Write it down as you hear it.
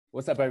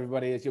What's up,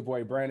 everybody? It's your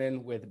boy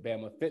Brandon with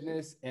Bama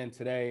Fitness, and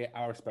today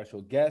our special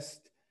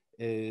guest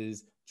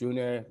is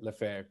Junior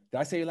Lefevre. Did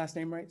I say your last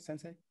name right,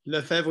 Sensei?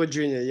 Lefevre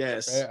Junior,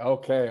 yes.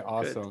 Okay, Good.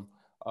 awesome,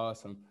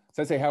 awesome.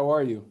 Sensei, how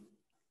are you?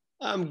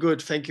 I'm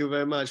good. Thank you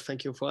very much.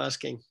 Thank you for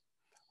asking.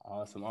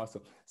 Awesome,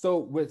 awesome.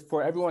 So,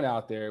 for everyone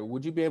out there,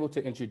 would you be able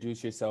to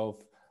introduce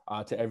yourself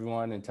to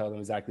everyone and tell them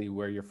exactly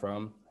where you're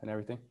from and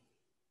everything?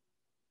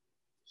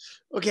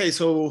 Okay,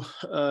 so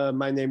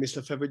my name is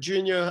Lefevre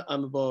Junior.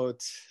 I'm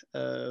about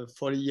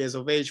 40 years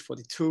of age,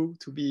 42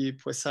 to be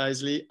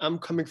precisely. I'm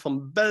coming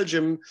from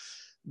Belgium,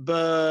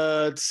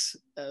 but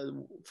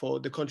for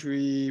the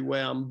country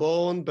where I'm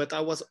born, but I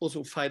was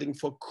also fighting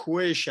for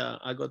Croatia.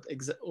 I got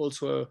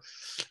also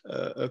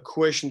a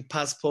Croatian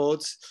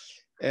passport,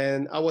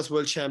 and I was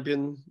world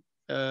champion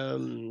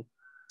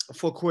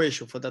for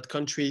Croatia, for that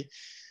country.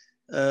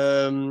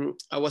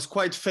 I was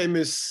quite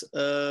famous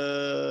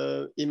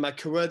in my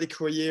karate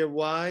career.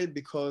 Why?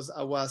 Because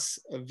I was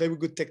a very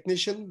good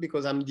technician,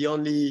 because I'm the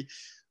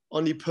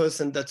only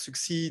person that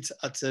succeeds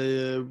at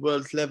a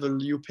world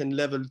level, European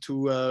level,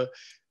 to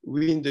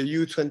win the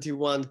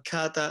U21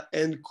 kata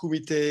and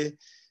kumite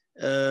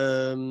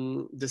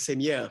the same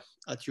year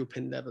at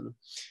European level.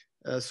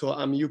 So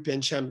I'm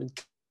European champion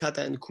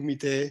kata and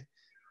kumite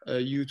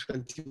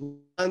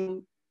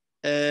U21,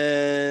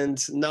 and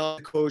now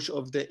the coach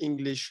of the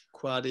English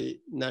karate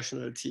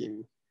national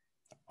team.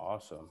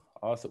 Awesome,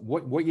 awesome.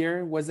 What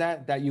year was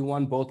that you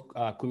won both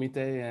kumite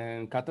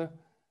and kata?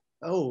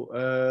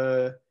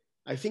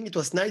 I think it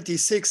was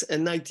 96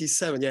 and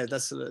 97. Yeah,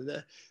 that's a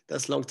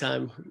long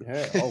time.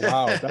 Yeah. Oh,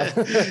 wow.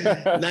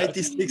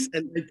 96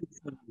 and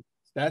 97.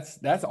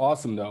 That's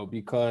awesome though,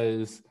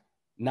 because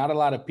not a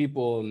lot of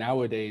people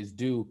nowadays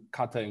do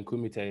kata and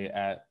kumite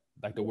at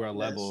like the world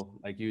level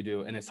like you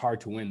do, and it's hard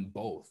to win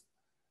both.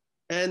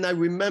 And I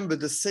remember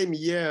the same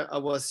year I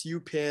was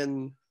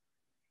European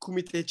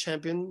kumite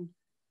champion,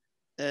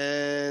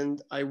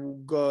 and I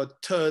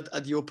got third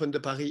at the Open de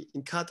Paris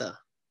in kata.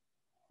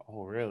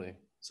 Oh, really?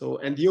 So,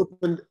 and the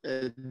Open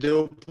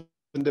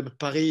de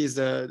Paris is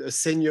a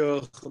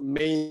senior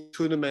main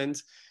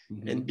tournament,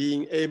 and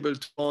being able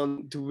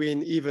to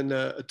win even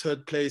a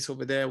third place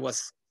over there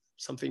was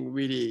something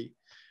really,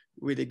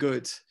 really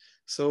good.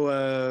 So,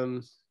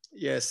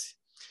 yes,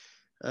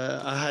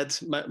 I had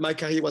my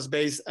career was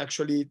based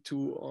actually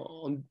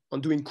on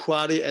doing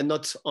karate and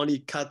not only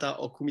kata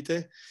or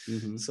kumite.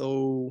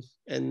 So,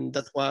 and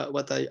that's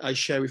what I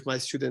share with my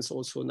students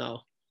also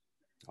now.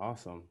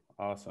 Awesome,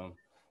 awesome.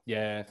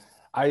 Yeah,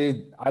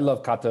 I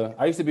love kata.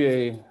 I used to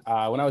be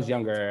when I was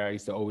younger, I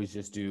used to always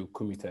just do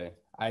kumite.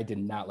 I did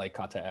not like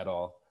kata at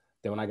all.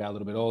 Then when I got a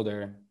little bit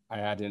older,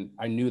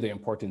 I knew the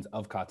importance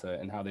of kata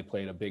and how they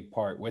played a big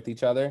part with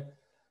each other.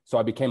 So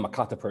I became a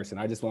kata person.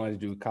 I just wanted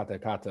to do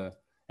kata.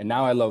 And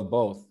now I love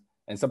both.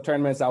 And some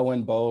tournaments I'll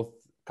win both,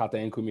 kata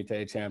and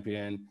kumite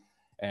champion.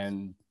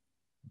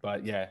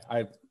 But yeah,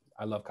 I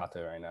love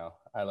kata right now.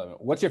 I love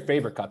it. What's your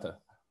favorite kata?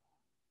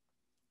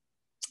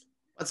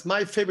 That's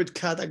my favorite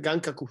kata,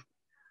 Gankaku.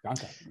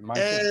 Ganka.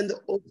 And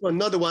also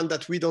another one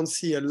that we don't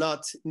see a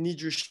lot,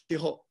 Niju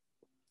Shiho.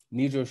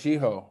 Niju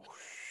Shiho.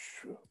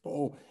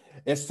 Oh,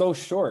 it's so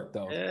short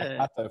though,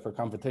 kata for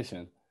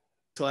competition.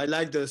 So I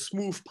like the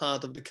smooth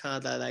part of the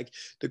kata. I like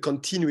the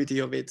continuity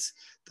of it,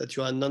 that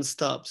you are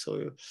non-stop.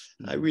 So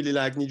I really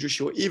like Niju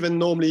Shiho. Even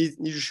normally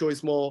Niju Shiho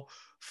is more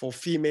for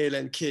female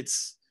and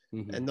kids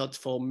and not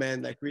for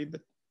men like me,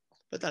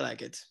 but I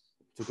like it.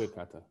 It's a good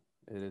kata.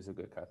 It is a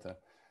good kata.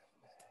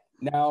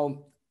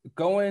 Now,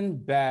 going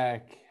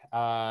back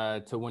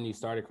to when you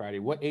started karate,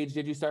 what age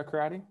did you start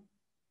karate?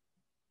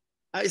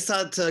 I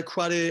started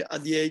karate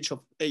at the age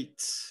of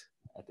 8.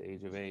 At the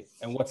age of 8.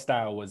 And what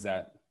style was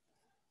that?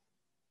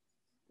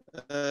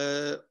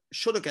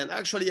 Shotokan.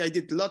 Actually, I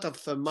did a lot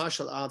of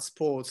martial arts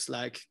sports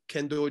like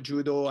kendo,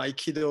 judo,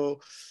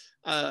 aikido.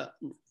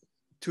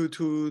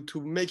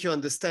 To make you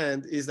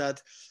understand is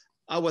that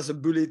I was a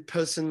bullied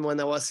person when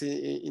I was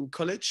in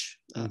college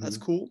at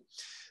school,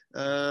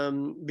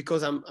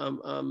 because I'm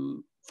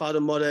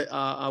father, mother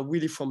are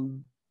really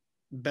from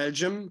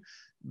Belgium,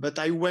 but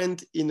I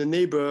went in a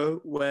neighbor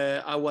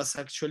where I was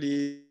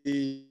actually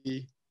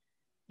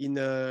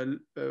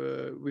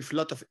with a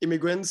lot of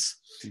immigrants,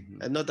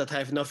 and not that I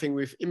have nothing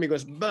with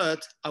immigrants,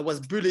 but I was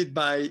bullied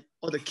by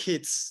other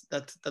kids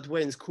that were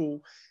in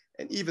school,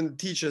 and even the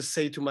teachers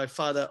say to my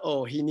father,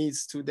 "Oh, he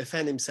needs to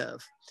defend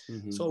himself."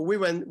 So we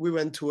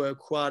went to a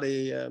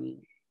karate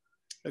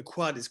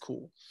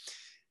school,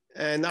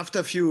 and after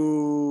a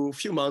few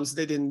months,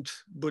 they didn't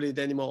bully it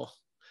anymore.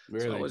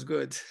 Really? So I was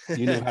good.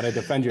 You knew how to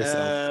defend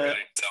yourself.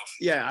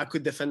 Yeah, I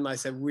could defend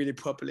myself really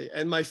properly,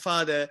 and my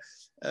father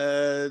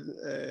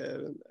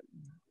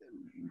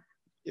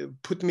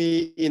put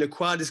me in a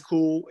karate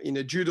school, in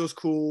a judo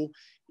school,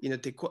 in a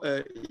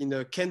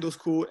kendo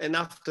school, and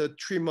after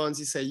 3 months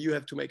he said, "You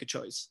have to make a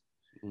choice."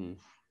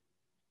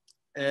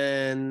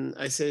 And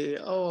I say,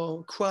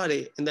 "Oh,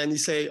 karate," and then he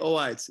say, "All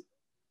right."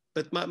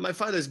 But my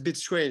father is a bit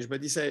strange,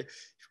 but he say,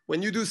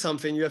 "When you do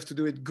something, you have to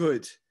do it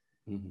good."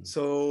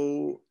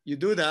 So you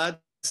do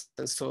that,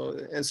 and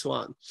so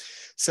on.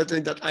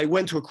 Certainly that I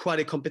went to a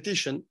karate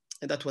competition,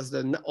 and that was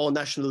our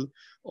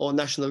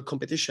national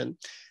competition.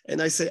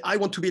 And I say, I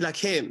want to be like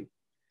him.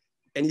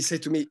 And he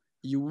said to me,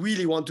 you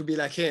really want to be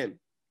like him?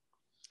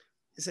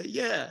 He said,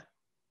 yeah,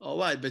 all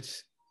right, but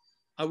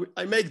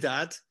I make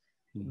that,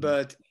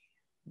 but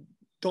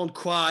don't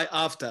cry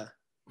after.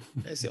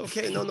 I say,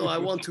 okay, no, I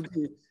want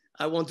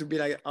to be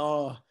like,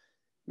 oh,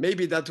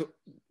 maybe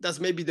that's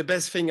maybe the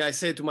best thing I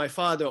say to my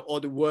father, or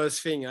the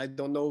worst thing. I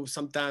don't know.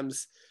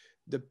 Sometimes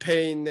the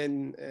pain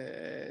and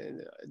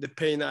the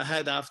pain I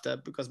had after,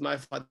 because my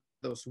father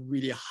was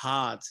really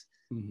hard.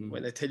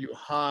 When I tell you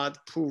hard,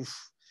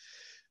 poof.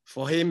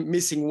 For him,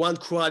 missing one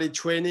karate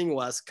training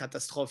was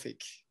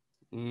catastrophic.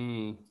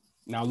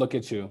 Now look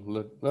at you.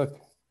 Look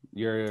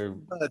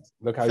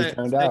how you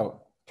turned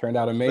out. Turned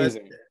out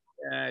amazing.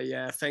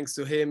 Yeah. Thanks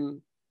to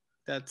him.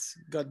 That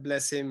God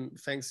bless him.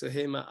 Thanks to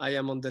him, I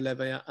am on the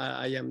level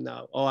I am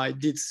now. Or I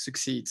did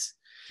succeed.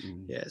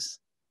 Yes.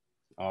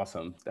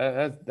 Awesome.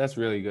 That's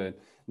really good.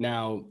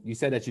 Now, you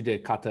said that you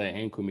did kata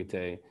and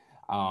kumite.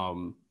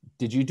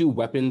 Did you do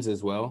weapons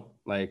as well,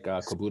 like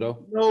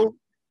kobudo? No,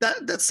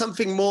 that's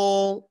something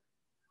more.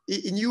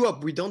 In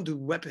Europe, we don't do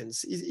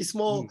weapons. It's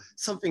more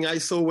something I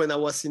saw when I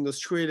was in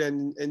Australia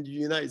and the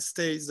United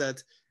States,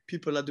 that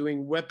people are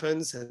doing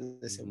weapons, and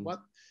they say,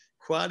 what?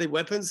 Karate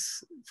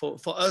weapons? For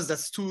us,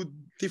 that's two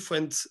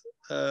different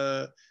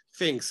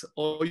things.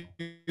 Or you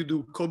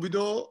do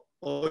kobudo,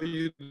 or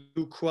you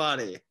do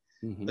karate.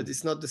 But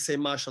it's not the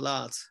same martial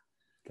arts.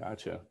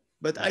 Gotcha.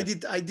 But I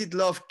did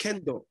love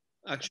kendo,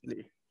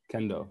 actually.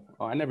 Kendo.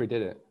 Oh, I never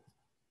did it.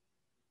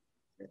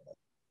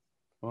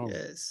 Oh,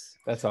 yes,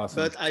 that's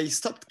awesome. But I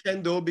stopped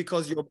kendo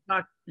because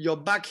your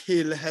back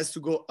heel has to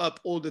go up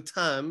all the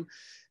time,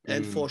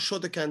 and for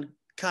Shotokan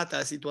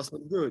katas it was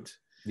not good.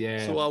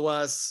 Yeah. So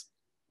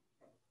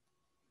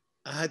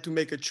I had to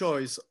make a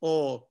choice: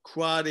 or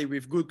karate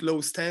with good low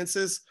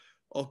stances,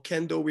 or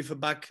kendo with a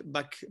back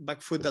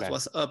foot that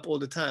was up all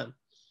the time.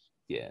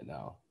 Yeah,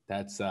 no,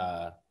 that's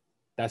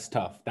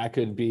tough. That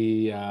could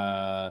be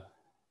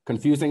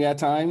confusing at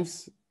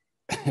times.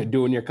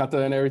 Doing your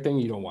kata and everything,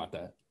 you don't want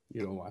that.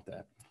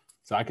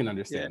 So I can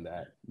understand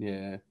that.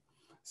 Yeah.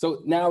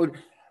 So now,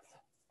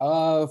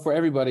 for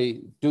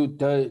everybody,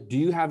 do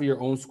you have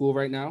your own school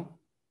right now?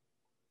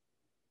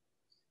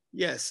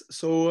 Yes.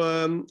 So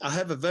I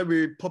have a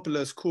very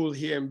popular school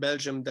here in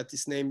Belgium that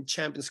is named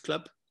Champions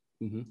Club,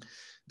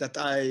 that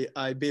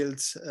I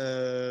built.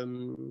 How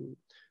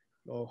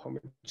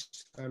much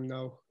time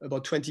now?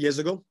 About 20 years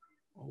ago.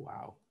 Oh,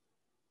 wow.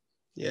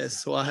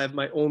 Yes. So I have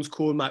my own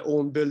school, my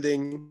own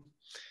building.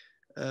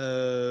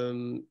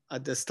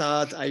 At the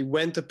start, I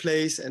rent a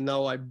place, and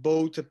now I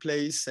bought a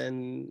place,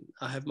 and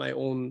I have my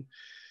own.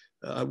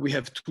 We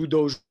have 2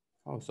 dojos.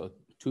 Oh, so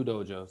 2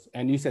 dojos.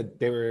 And you said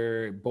they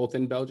were both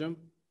in Belgium?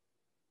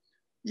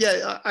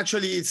 Yeah,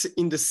 actually, it's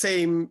in the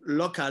same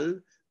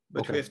local,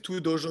 but we have 2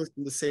 dojos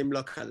in the same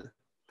local.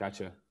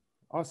 Gotcha.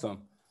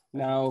 Awesome.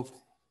 Now,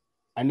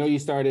 I know you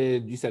said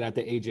at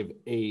the age of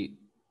 8.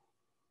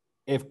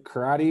 If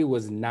karate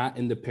was not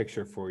in the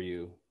picture for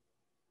you,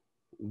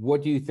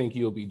 what do you think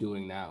you'll be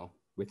doing now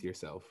with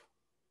yourself?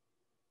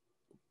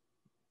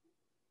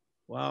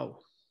 Wow.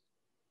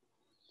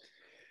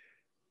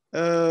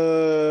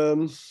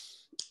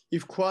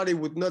 If karate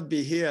would not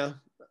be here,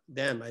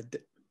 damn,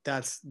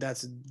 that's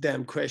a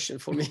damn question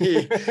for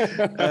me.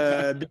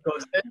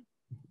 Because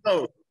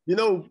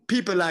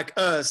people like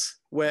us,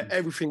 where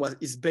everything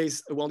is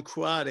based around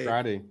karate.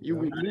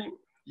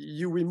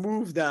 You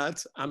remove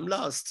that, I'm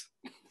lost.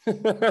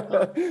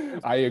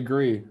 I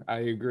agree.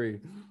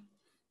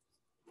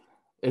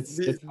 It's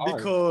hard.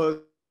 Because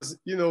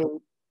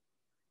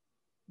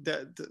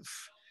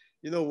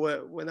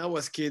when I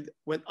was a kid,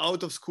 went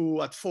out of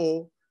school at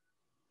 4,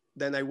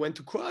 then I went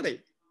to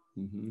karate.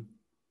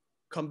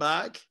 Come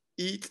back,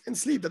 eat and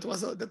sleep. That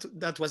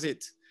was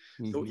it.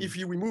 So if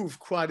you remove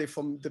karate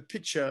from the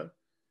picture,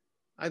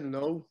 I don't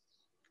know,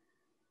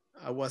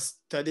 I was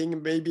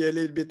studying maybe a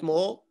little bit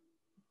more,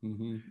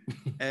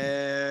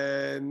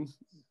 and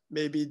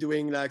maybe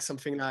doing like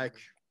something like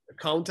a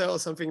counter or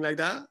something like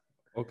that.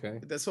 Okay.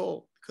 But that's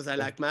all, because I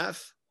like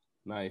math.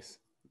 Nice.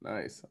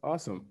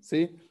 Awesome.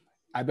 See,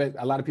 I bet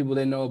a lot of people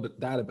didn't know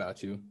that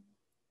about you,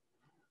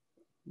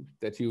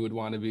 that you would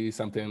want to be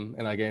something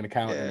like an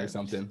accountant or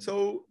something.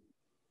 So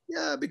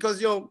yeah,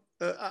 because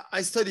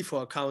I studied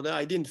for accountant.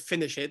 I didn't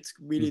finish it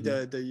really.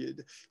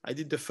 I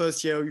did the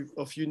first year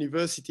of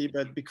university,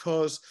 but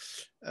because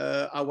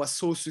I was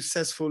so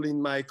successful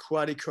in my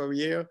karate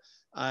career,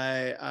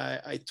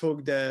 I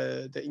took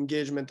the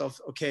engagement of,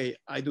 okay,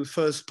 I do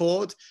first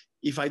sport.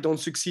 If I don't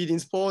succeed in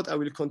sport, I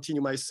will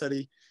continue my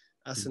study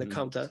as an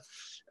accountant.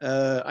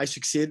 I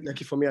succeed.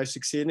 Lucky for me, I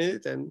succeeded in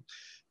it. And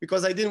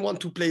because I didn't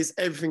want to place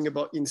everything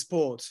in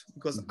sport,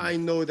 because I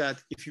know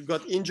that if you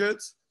got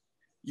injured,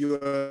 you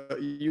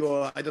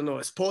are, I don't know,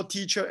 a sport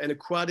teacher and a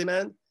karate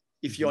man.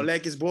 If your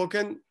leg is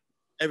broken,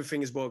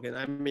 everything is broken.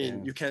 I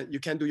mean, you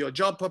can do your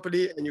job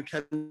properly, and you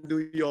can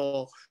do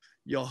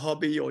your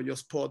hobby or your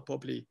sport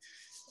properly.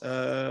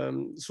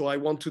 So I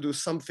want to do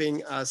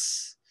something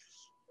as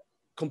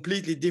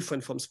completely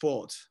different from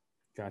sport.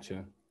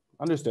 Gotcha.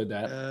 Understood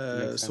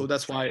that. So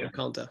that's why a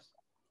counter.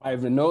 I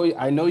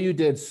know you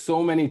did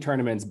so many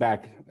tournaments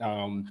back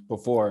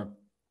before.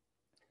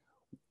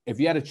 If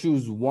you had to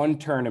choose one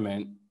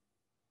tournament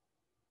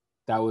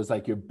that was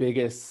like your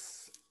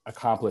biggest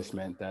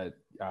accomplishment, that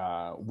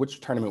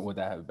which tournament would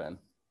that have been?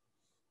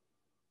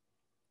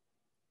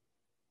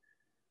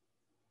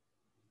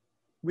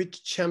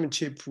 Which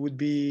championship would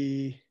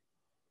be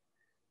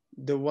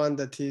the one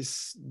that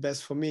is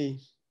best for me?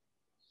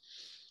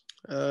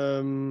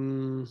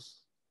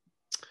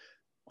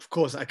 Of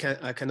course, I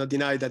cannot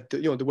deny that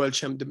the world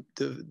champ,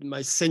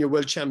 my senior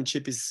world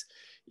championship is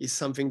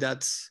something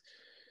that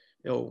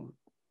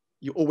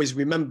you always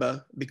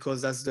remember,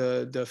 because that's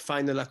the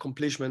final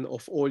accomplishment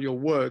of all your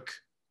work,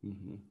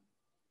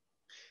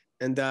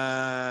 and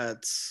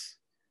that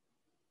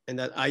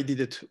I did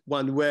it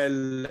one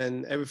well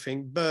and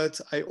everything. But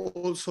I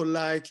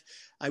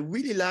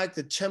really like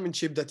the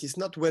championship that is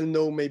not well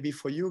known maybe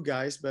for you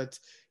guys, but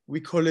we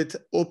call it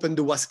Open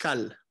de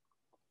Wascal.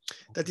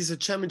 That is a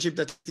championship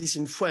that is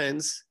in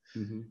France,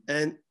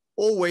 and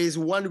always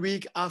 1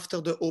 week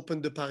after the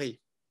Open de Paris.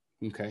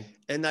 Okay.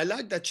 And I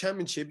like that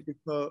championship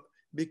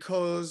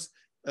because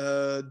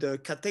the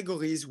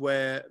categories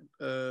were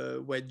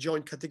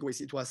joint categories.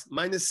 It was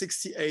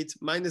 -68,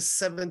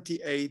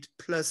 -78,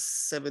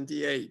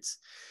 +78,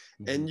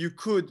 and you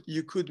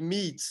could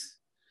meet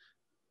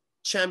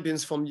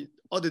champions from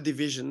other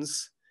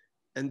divisions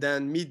and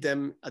then meet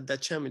them at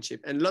that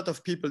championship. And a lot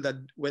of people that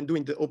when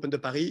doing the Open de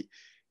Paris,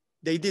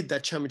 they did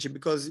that championship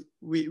because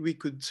we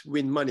could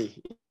win money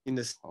in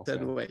a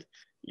certain way,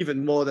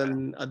 even more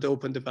than at the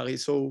Open de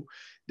Paris. So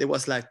there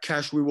was like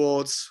cash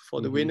rewards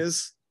for the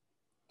winners.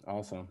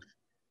 Awesome.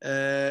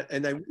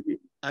 And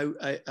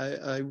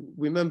I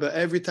remember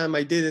every time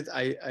I did it,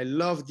 I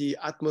loved the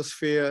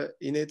atmosphere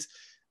in it.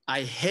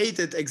 I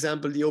hated,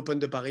 example, the Open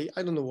de Paris.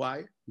 I don't know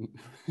why.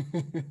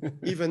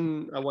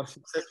 Even I was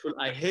successful.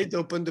 I hate the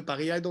Open de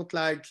Paris. I don't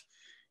like,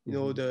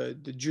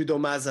 the judo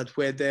mats that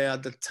were there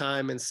at the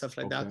time and stuff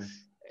like that.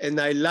 And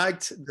I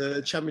liked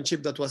the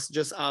championship that was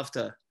just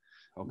after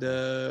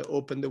the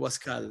Open de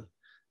Wascal.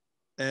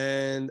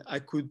 And I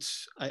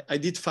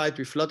did fight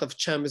with a lot of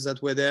champions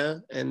that were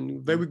there,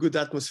 and very good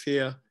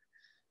atmosphere,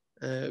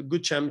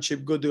 good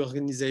championship, good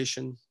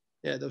organization.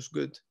 Yeah, that was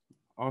good.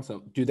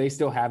 Awesome. Do they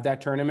still have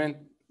that tournament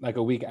like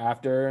a week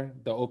after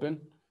the Open?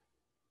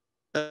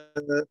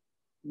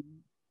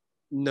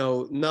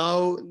 No,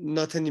 now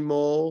not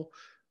anymore,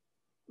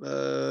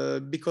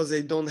 because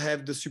they don't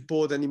have the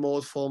support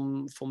anymore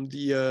from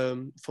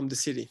the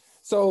city.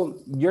 So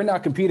you're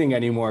not competing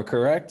anymore,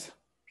 correct?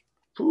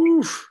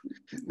 Oof.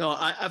 No,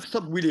 I've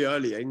stopped really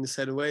early in a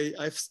certain way.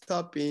 I've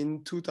stopped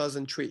in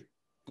 2003.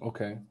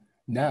 Okay.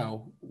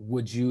 Now,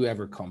 would you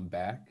ever come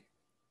back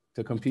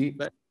to compete?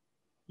 But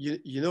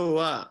you know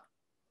what? A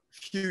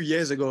few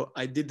years ago,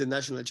 I did the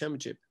national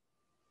championship.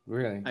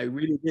 Really? I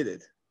really did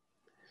it.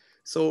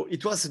 So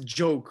it was a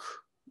joke,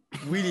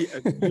 really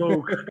a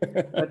joke.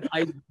 But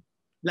I'm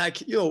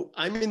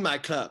in my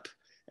club,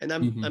 and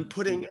I'm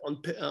putting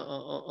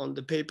on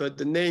the paper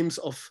the names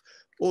of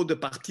all the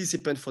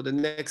participants for the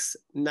next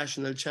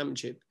national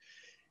championship.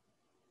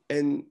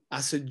 And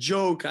as a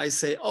joke, I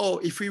say, oh,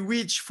 if we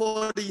reach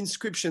 40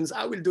 inscriptions,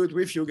 I will do it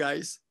with you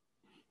guys.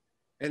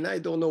 And I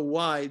don't know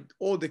why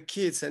all the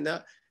kids, and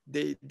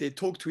they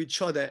talk to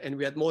each other, and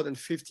we had more than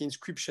 50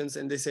 inscriptions,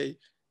 and they say,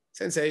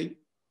 Sensei,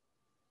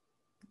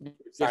 you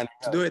have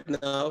to do it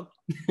now.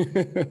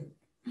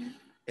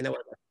 And I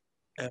was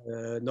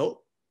like,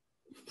 no,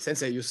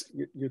 Sensei,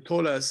 you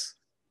told us.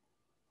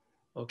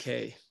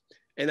 Okay.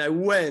 And I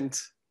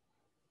went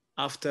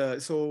after,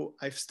 so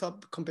I've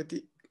stopped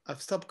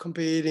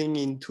competing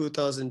in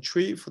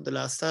 2003 for the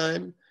last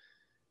time.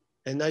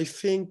 And I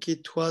think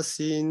it was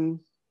in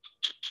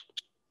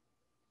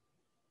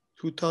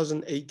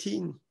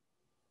 2018.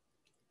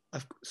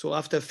 So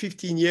after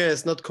 15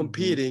 years not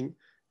competing,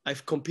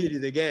 I've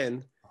competed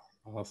again.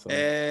 Awesome.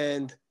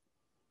 And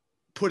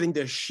putting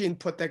the shin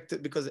protector,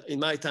 because in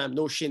my time,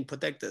 no shin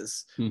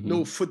protectors,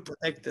 no foot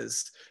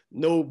protectors,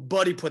 no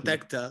body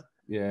protector.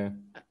 Yeah.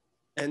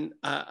 And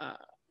I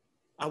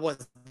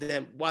was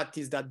damn, what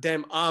is that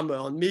damn armor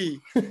on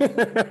me?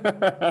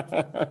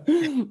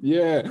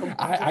 Yeah,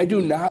 I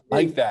do not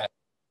like that.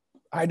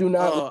 I do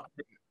not.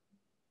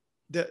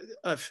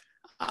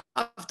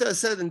 After a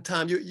certain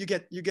time, you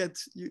get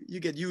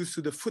used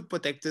to the foot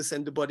protectors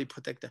and the body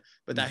protector.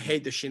 But I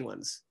hate the shin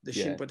ones. The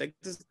shin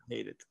protectors, I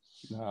hate it.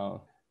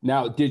 No.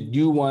 Now, did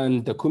you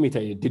won the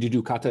kumite? Did you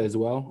do kata as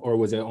well, or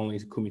was it only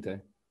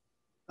kumite?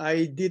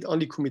 I did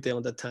only kumite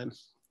on that time.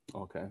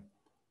 Okay,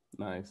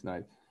 nice.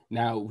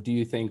 Now, do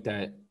you think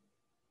that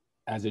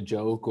as a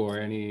joke or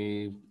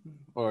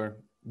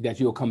that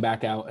you'll come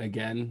back out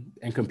again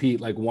and compete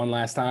like one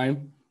last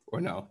time, or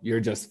no?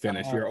 You're just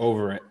finished. You're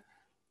over it.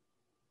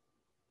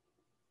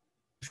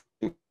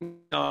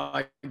 No,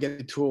 I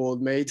get too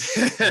old, mate.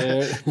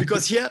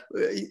 Because here,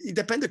 it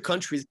depends on the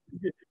countries.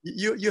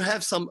 you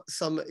have some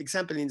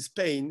example in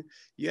Spain.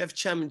 You have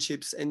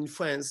championships, and in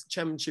France,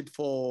 championship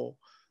for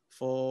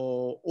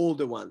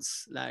older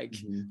ones, like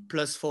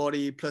plus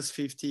 40, plus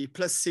 50,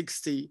 plus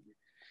 60.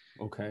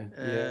 Okay.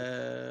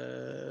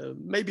 Yeah.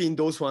 Maybe in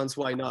those ones,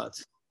 why not?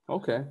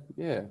 Okay.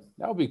 Yeah,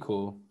 that would be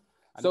cool.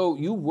 So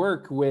you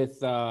work with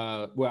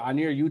well, on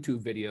your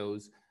YouTube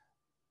videos,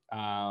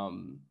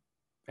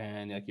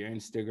 and like your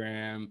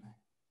Instagram,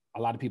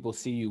 a lot of people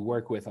see you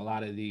work with a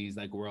lot of these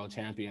like world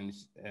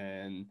champions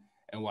and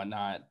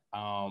whatnot.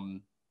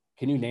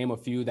 Can you name a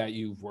few that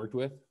you've worked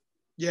with?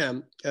 Yeah.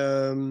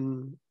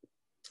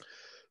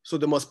 So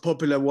the most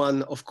popular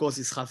one, of course,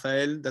 is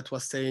Rafael, that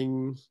was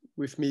staying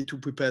with me to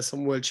prepare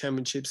some world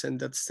championships, and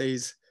that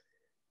stays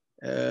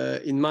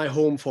in my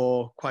home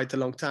for quite a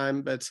long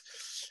time. But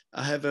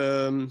I have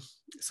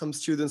some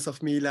students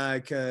of me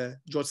like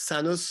George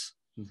Sanos,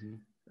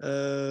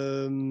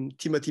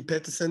 Timothy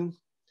Peterson,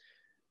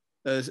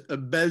 a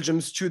Belgium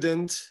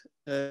student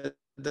that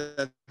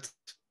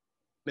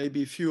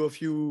maybe a few of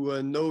you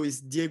know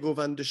is Diego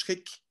van de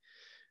Schrik.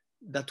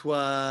 That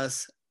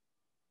was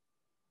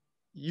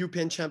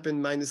European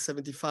champion minus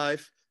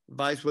 75,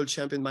 vice world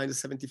champion minus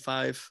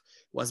 75,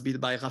 was beat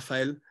by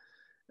Rafael,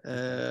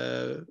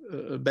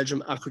 a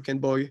Belgian African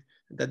boy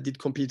that did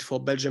compete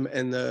for Belgium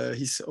and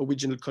his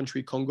original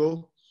country,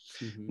 Congo.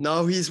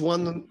 Now he's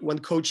one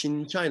coach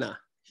in China.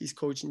 He's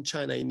coach in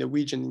China, in a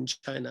region in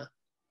China.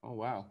 Oh,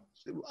 wow.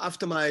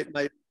 After my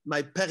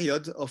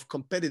period of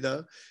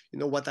competitor, you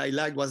know, what I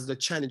liked was the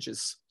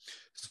challenges.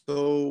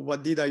 So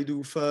what did I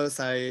do first?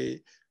 I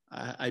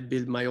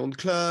built my own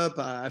club.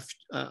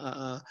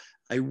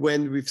 I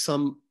went with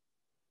some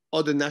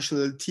other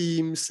national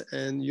teams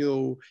and, you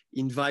know,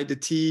 invite the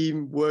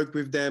team, work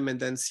with them, and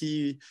then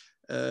see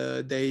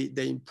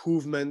the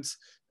improvements.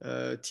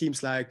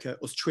 Teams like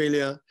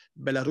Australia,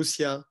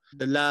 Belarusia,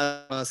 the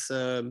last was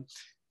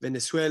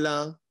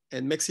Venezuela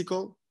and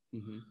Mexico.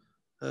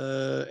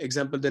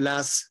 Example, the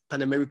last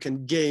Pan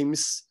American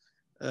Games,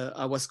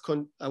 I was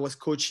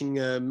coaching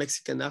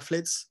Mexican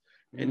athletes,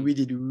 and we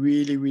did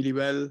really, really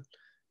well.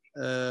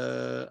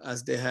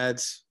 As they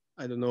had,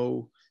 I don't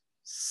know,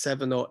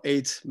 7 or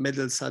 8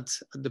 medals at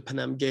the Pan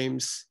Am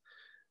Games,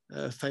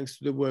 thanks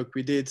to the work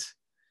we did.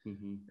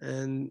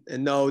 And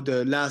now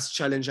the last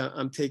challenge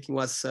I'm taking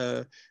was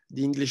the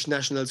English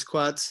national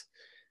squad.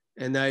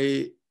 And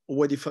I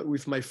already,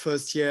 with my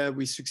first year,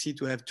 we succeed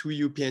to have 2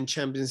 European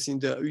champions in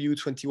the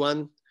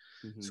U21.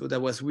 So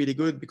that was really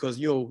good because,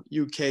 you know,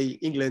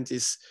 UK, England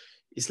is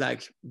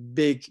like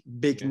big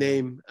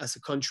name as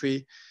a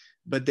country.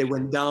 But they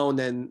went down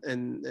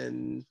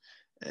and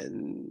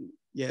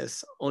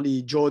yes,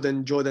 only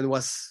Jordan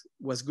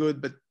was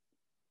good, but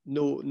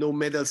no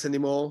medals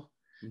anymore.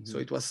 So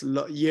it was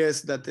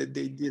years that they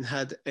didn't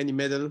had any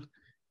medal,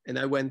 and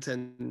I went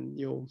and,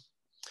 you know,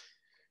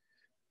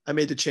 I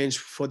made a change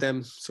for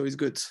them. So it's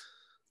good.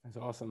 That's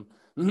awesome.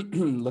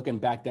 Looking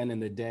back then in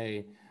the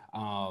day,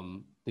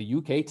 the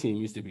UK team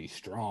used to be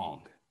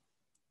strong.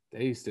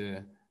 They used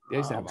to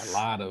have a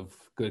lot of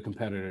good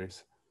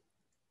competitors.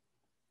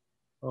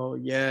 Oh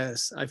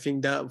yes, I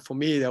think that for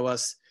me that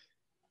was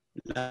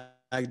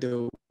like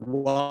the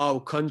wow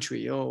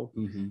country. You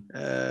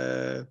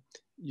know,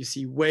 you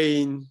see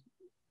Wayne,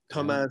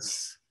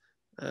 Thomas,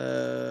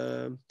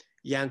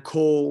 Jan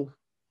Cole,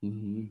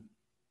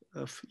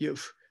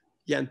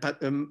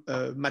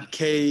 Matt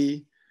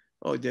Kay.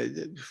 Oh,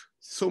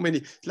 so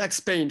many. Like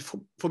Spain.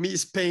 For me,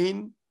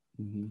 Spain,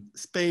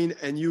 Spain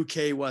and UK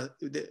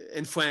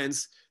and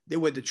France. They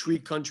were the 3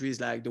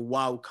 countries, like the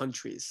wow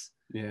countries.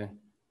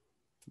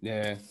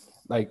 Yeah,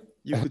 like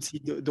you could see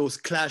those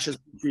clashes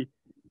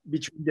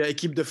between the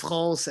Équipe de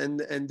France and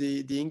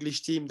the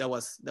English team. That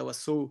was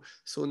so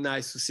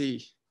nice to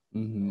see.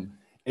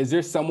 Is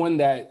there someone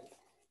that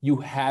you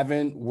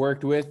haven't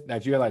worked with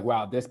that you're like,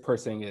 wow, this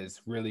person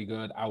is really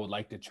good, I would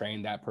like to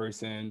train that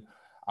person,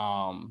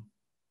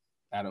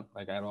 at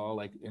all,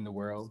 like in the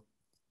world?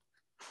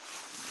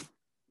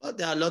 Well,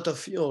 there are a lot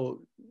of, you know,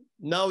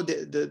 now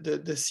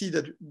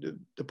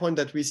the point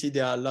that we see,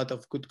 there are a lot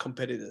of good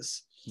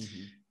competitors.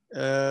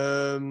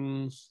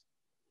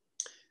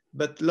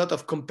 But a lot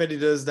of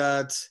competitors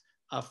that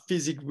are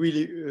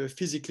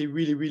physically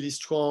really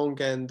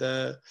strong, and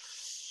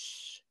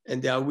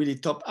they are really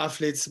top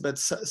athletes. But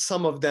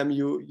some of them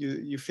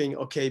you think,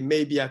 okay,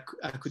 maybe I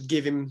could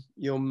give him,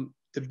 you know,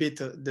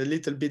 the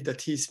little bit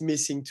that he's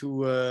missing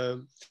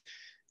to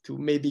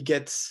maybe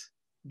get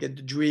the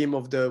dream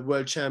of the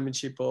World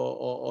Championship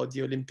or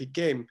the Olympic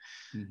game.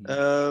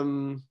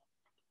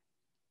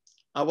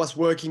 I was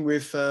working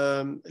with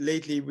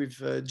lately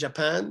with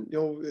Japan, you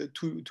know,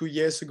 two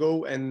years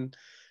ago, and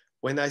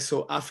when I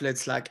saw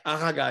athletes like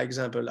Araga,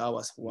 example, I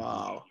was,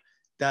 wow,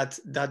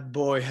 that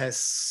boy has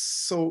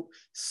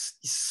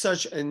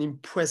such an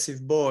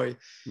impressive boy.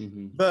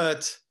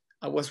 But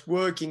I was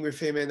working with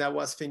him and I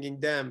was thinking,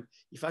 damn,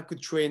 if I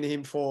could train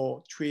him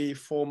for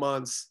 3-4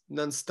 months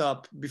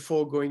nonstop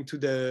before going to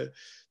the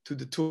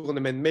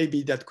tournament,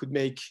 maybe that could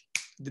make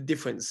the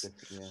difference.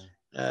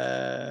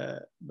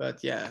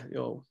 But yeah, you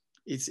know,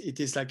 it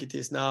is like it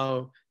is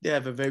now. They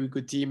have a very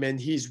good team, and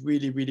he's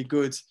really, really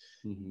good.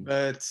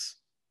 But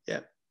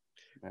yeah,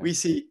 we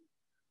see.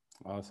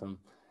 Awesome.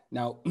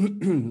 Now,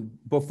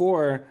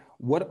 before,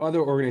 what other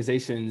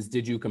organizations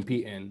did you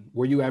compete in?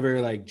 Were you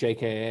ever like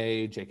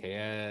JKA,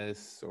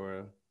 JKS,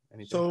 or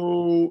anything?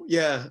 So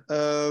yeah,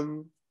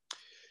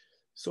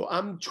 so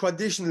I'm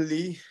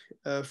traditionally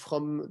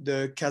from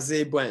the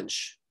Kaze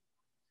branch.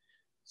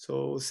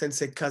 So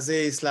Sensei Kaze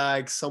is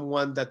like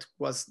someone that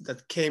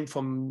came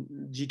from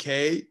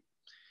GKA.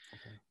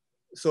 Okay.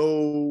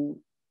 So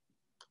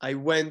I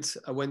went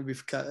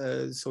with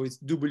so it's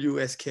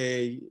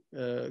WSK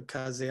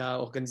Kazea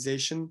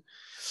organization,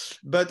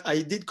 but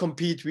I did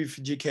compete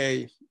with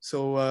GK.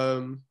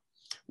 So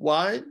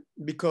why?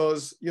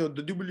 Because the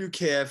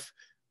WKF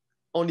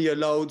only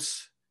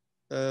allows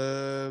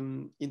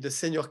in the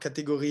senior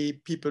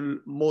category people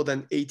more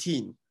than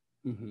 18.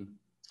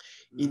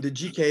 In the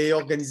GKA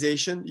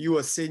organization, you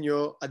are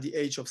senior at the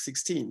age of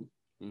 16.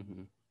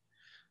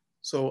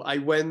 So I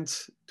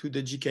went to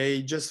the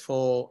GKA just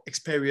for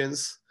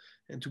experience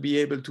and to be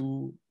able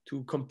to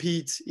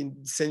compete in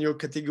senior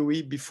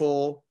category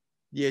before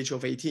the age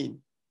of 18.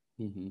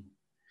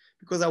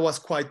 Because I was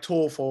quite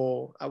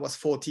tall I was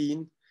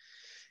 14.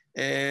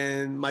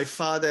 And my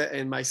father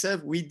and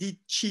myself, we did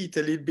cheat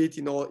a little bit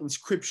in our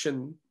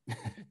inscription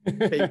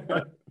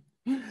paper.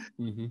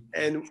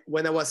 And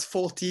when I was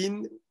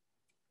 14,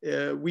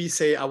 we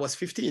say I was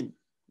 15.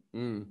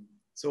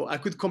 So I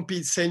could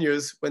compete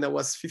seniors when I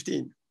was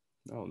 15.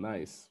 Oh,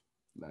 nice.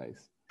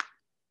 Nice.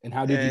 And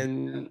how did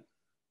you?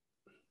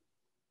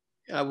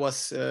 I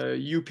was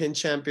European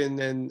champion,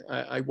 and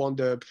I won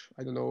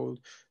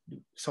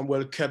some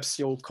World Cups,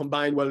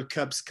 combined World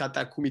Cups,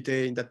 kata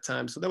kumite in that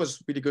time. So that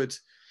was really good.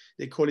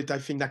 They call it, I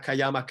think,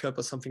 Nakayama Cup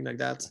or something like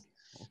that.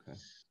 Okay.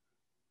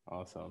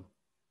 Awesome.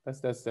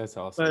 That's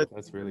awesome.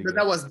 That's really good. But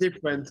that was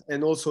different.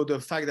 And also the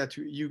fact that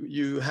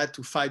you had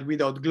to fight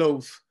without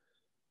glove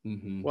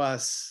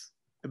was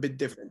a bit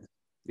different.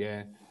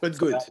 Yeah. But so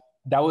good.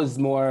 That was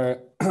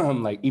more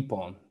like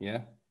Ippon,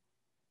 yeah?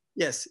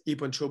 Yes,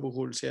 Ippon Chobo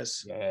rules,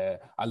 yes. Yeah,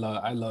 I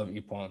love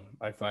Ippon.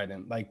 I fight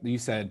him. Like you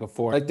said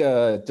before, like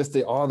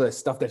all the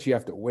stuff that you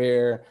have to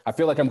wear. I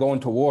feel like I'm going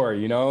to war,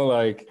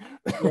 like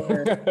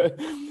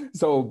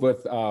so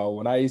but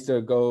when I used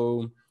to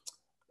go,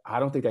 I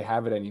don't think they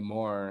have it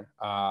anymore.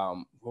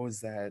 What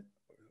was that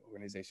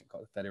organization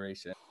called?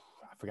 Federation.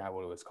 I forgot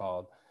what it was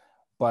called.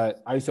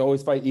 But I used to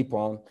always fight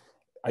Ippon.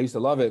 I used to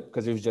love it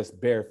because it was just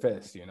bare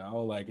fist,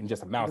 like, and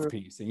just a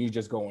mouthpiece, and you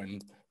just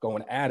going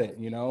at it,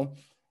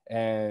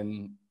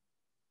 and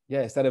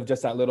yeah, instead of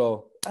just that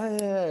little,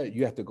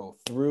 you have to go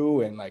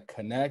through and like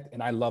connect,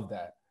 and I love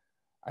that.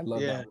 I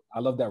love that. I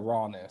love that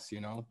rawness,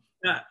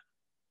 Yeah.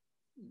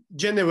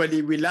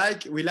 Generally, we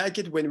like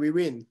it when we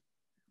win.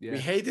 Yeah. We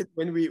hate it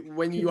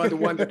when you are the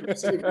one that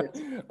received it.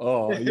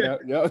 Oh yeah,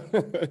 yeah.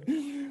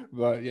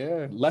 But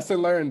yeah,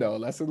 lesson learned though.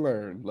 Lesson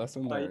learned.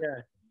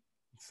 Yeah.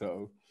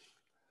 So,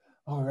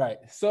 all right.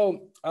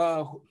 So,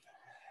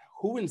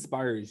 who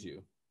inspires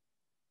you?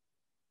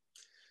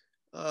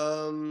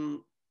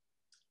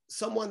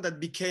 Someone that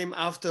became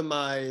after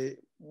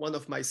one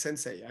of my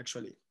sensei,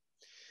 actually.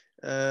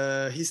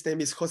 His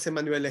name is Jose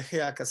Manuel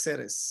Ejea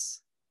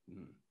Caceres.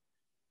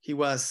 He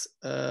was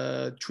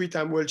a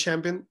 3-time world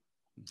champion,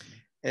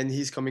 and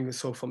he's coming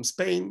from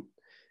Spain.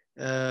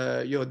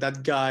 That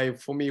guy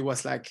for me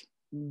was like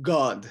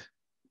God.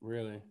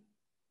 Really?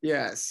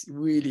 Yes,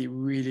 really,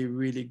 really,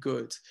 really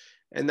good.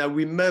 And I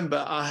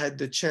remember I had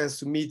the chance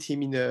to meet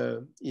him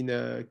in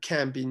a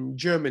camp in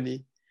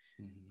Germany.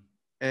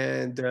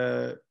 And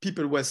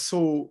people were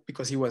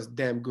because he was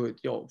damn good.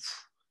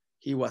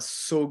 He was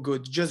so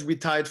good. Just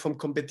retired from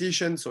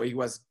competition, so he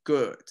was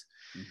good.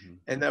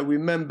 And I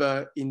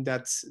remember in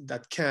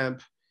that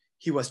camp,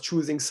 he was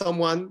choosing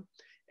someone,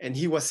 and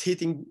he was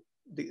hitting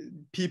the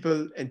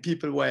people, and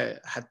people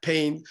had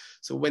pain.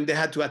 So when they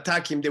had to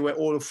attack him, they were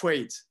all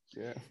afraid.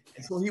 Yeah.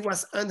 And so he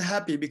was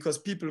unhappy because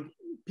people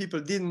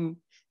didn't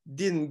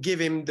give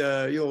him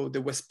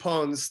the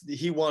response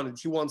he wanted.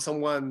 He wanted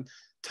someone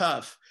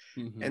tough.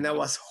 And I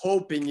was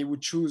hoping he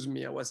would choose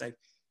me. I was like,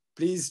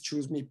 please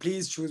choose me,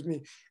 please choose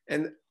me.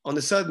 And on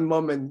a certain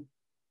moment,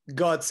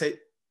 God said,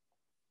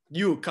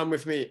 you come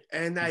with me.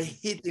 And I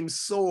hit him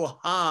so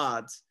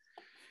hard.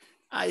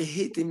 I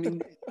hit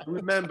him. I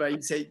remember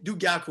he said, do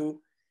Gaku.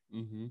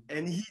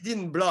 And he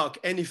didn't block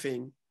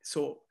anything.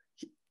 So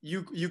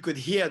you could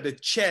hear the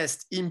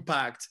chest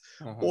impact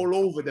all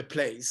over the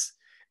place.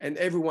 And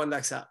everyone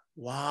like that,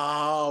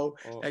 wow.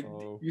 Like,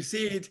 you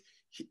see it?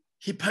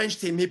 He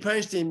punched him.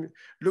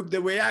 Look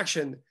the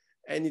reaction,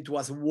 and it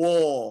was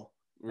war,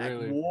 really?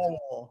 Like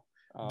war.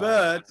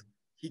 But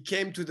he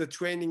came to the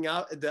training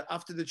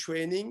after the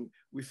training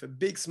with a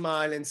big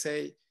smile and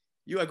say,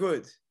 "You are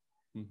good.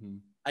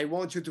 I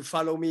want you to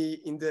follow me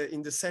in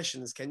the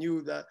sessions. Can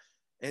you?"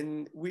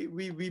 And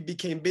we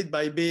became bit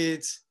by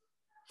bit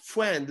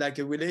friend, like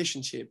a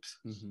relationship.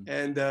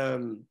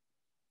 And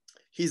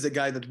he's a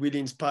guy that really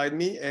inspired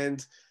me.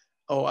 And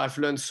oh, I've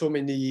learned so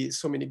many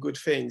good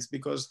things,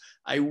 because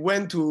I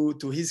went to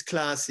his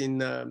class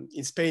in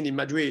Spain, in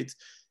Madrid.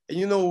 And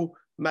you know,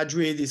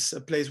 Madrid is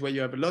a place where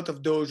you have a lot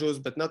of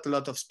dojos, but not a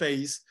lot of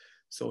space.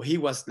 So he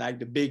was like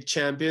the big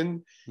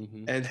champion,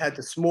 and had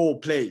a small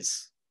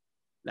place,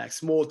 like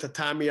small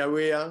tatami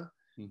area,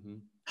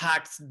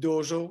 packed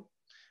dojo.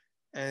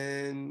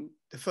 And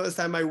the first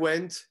time I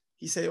went,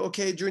 he said,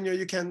 okay, Junior,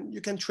 you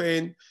can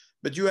train,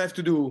 but you have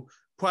to do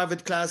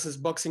private classes,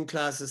 boxing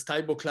classes,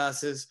 Taibo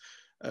classes.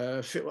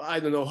 I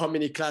don't know how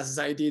many classes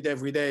I did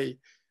every day.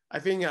 I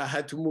think I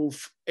had to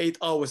move 8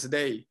 hours a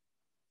day.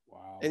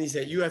 Wow. And he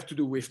said, you have to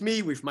do with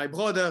me, with my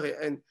brother.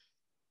 And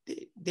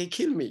they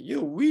killed me.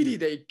 You know, really,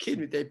 they killed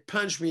me. They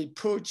punched me,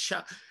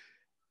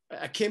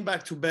 I came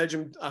back to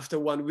Belgium after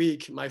 1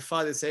 week. My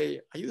father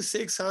say, are you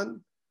sick, son?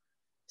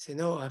 I say,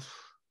 no,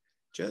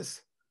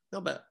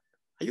 no, but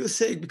are you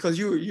sick? Because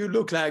you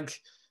look like,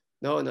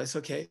 no, it's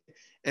okay.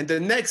 And the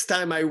next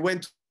time I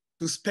went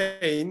to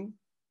Spain,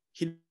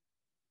 he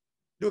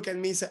looked at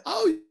me and said,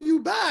 oh, you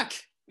back?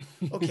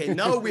 Okay,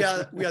 now we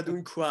are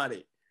doing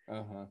karate.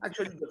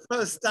 Actually, the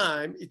first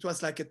time it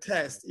was like a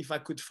test if I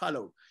could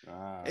follow.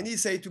 And he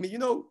said to me, you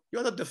know,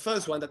 you're not the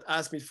first one that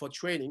asked me for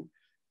training,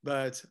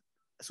 but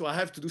so I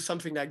have to do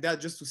something like that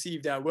just to see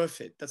if they are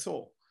worth it. That's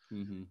all.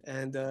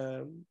 And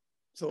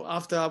so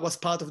after I was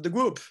part of the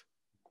group.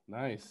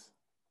 Nice.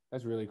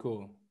 That's really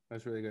cool.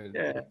 That's really good.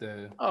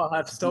 Yeah. I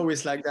have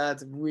stories like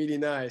that. Really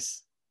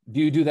nice. Do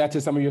you do that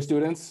to some of your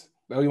students?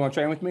 Oh, you want to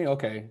train with me?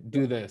 Okay,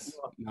 do this.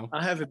 No?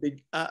 I have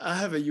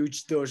a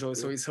huge dojo,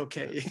 so it's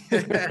okay.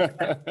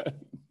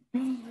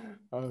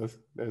 Oh,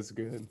 that's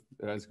good.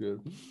 That's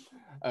good.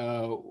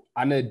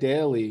 On a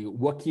daily,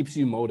 what keeps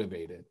you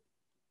motivated?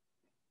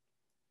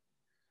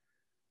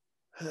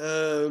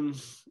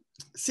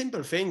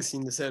 Simple things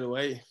in the same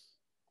way.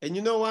 And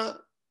you know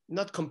what?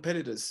 Not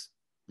competitors.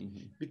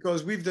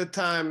 Because with the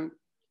time,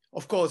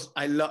 of course,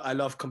 I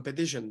love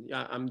competition.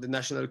 Yeah, I'm the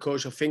national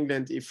coach of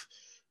England.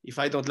 If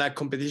I don't like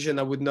competition,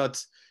 I would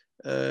not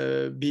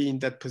be in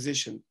that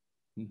position.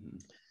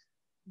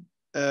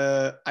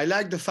 I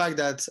like the fact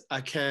that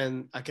I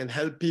can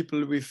help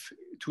people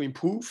to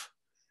improve,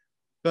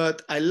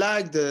 but I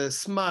like the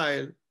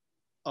smile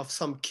of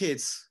some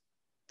kids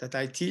that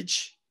I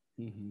teach,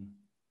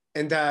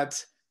 and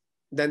that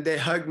then they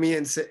hug me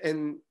and say,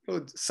 and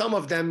some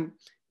of them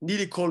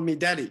nearly call me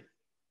daddy.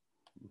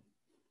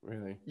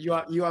 Really? You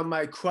are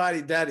my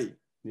karate daddy.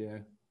 Yeah.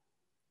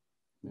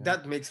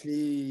 That makes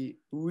me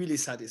really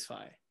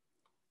satisfied.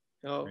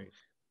 You know? Right.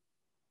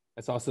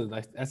 That's also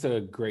that's a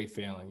great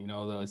feeling, you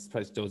know, those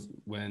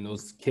when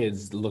those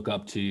kids look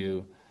up to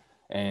you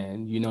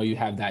and you know you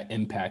have that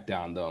impact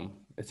on them.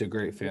 It's a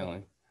great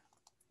feeling.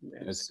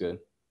 Yes. It's good.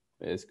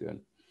 It's good.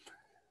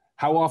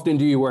 How often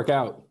do you work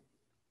out?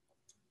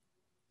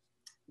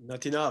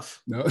 Not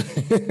enough. No.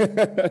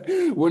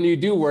 When you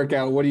do work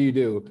out, what do you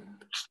do?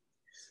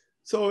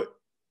 So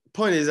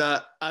point is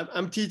that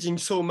I'm teaching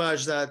so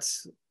much that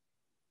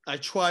I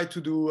try to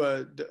do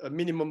a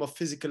minimum of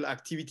physical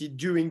activity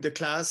during the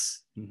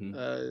class,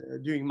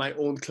 during my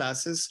own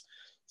classes.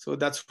 So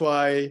that's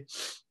why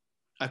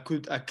I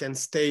can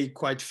stay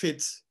quite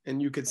fit,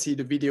 and you can see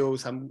the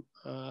videos.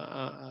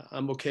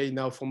 I'm okay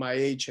now for my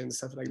age and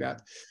stuff like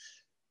that.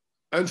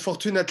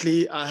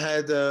 Unfortunately, I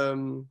had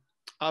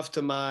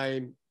after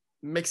my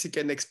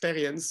Mexican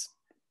experience,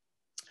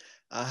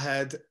 I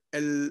had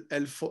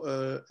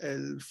L4,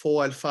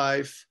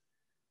 L5.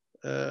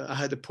 I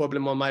had a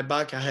problem on my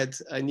back.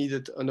 I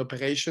needed an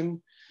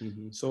operation.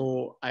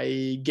 So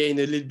I gained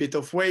a little bit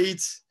of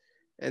weight,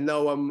 and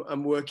now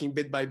I'm working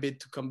bit by bit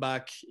to come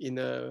back in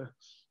a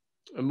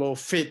more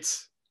fit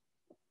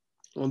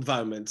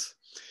environment.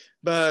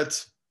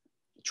 But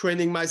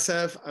training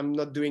myself, I'm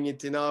not doing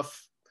it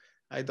enough.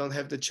 I don't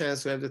have the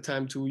chance to have the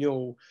time to, you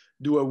know,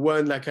 do a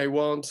run like I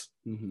want,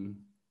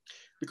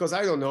 because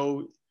I don't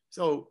know.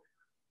 So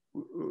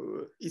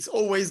it's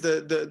always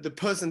the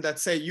person that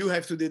say you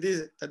have to do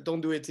this that don't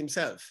do it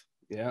himself.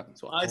 Yeah.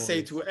 So I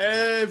say to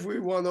every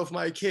one of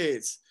my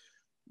kids,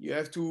 you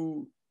have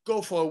to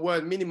go for a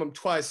run minimum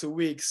twice a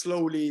week,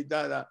 slowly,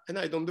 and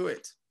I don't do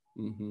it.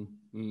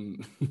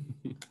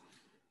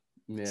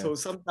 Yeah. So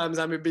sometimes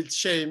I'm a bit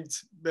shamed,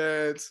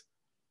 but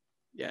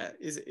yeah,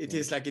 it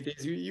is like it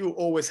is. You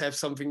always have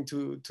something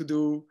to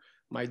do.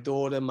 My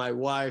daughter, my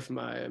wife,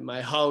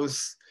 my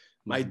house,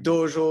 my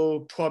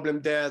dojo,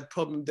 problem there,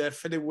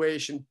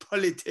 federation,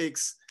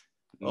 politics.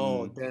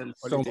 Oh, damn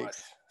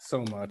politics.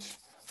 So much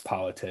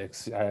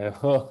politics. I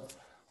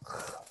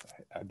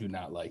do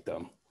not like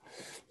them.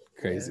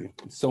 Crazy.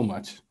 Yeah. So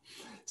much.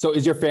 So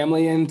is your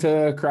family into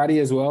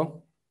karate as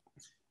well?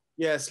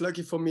 Yes,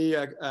 lucky for me,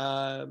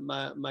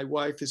 my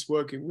wife is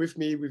working with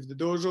me with the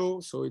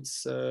dojo, so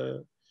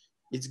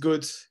it's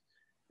good.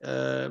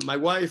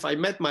 I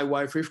met my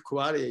wife with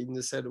karate in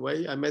the same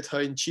way. I met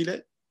her in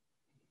Chile.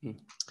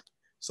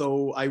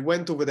 So I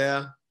went over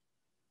there,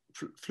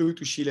 flew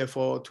to Chile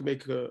to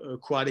make a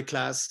karate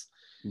class.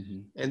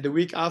 And the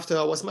week after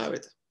I was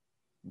married.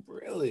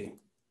 Really?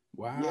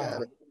 Wow. Yeah.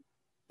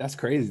 That's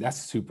crazy. That's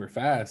super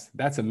fast.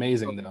 That's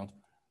amazing though.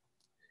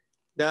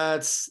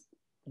 that's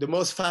the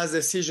most fast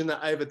decision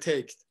I ever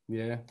take.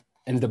 Yeah.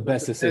 And the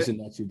best decision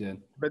that you did.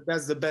 But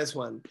that's the best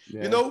one.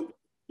 Yeah. You know,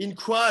 in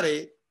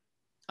karate,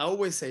 I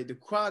always say the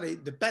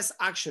karate, the best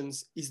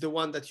actions is the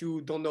one that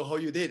you don't know how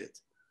you did it.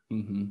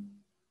 Mm-hmm.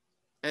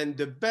 And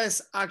the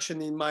best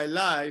action in my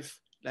life,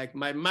 like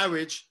my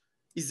marriage,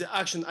 is the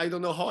action I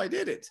don't know how I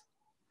did it.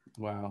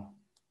 Wow.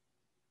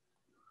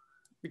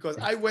 Because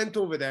I went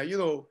over there, you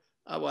know,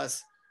 I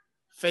was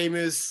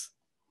famous,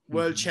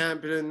 world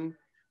champion,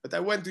 but I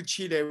went to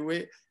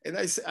Chile, and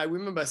I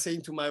remember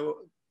saying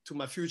to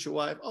my future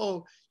wife,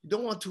 "Oh, you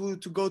don't want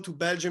to go to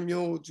Belgium, you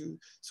know,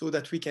 so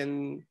that we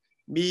can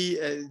meet."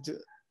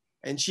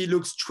 And she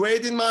looked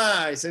straight in my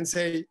eyes and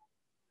say,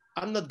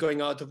 "I'm not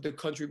going out of the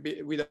country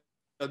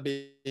without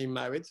being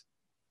married."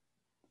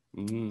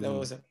 That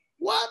was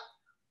what?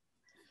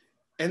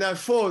 And I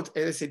thought,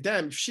 and I said,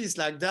 "Damn, if she's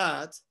like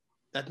that,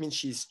 that means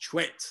she's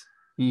straight."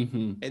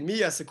 And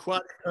me as a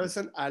karate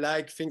person, I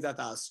like things that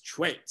are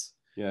straight.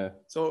 Yeah.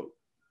 So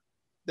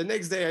the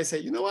next day I say,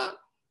 "You know what?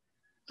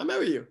 I'll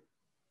marry you."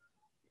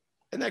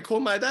 And I call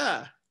my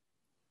dad.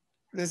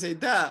 And I say,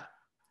 "Dad,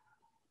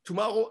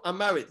 tomorrow I'm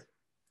married."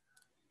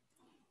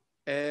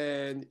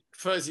 And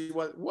first he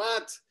was,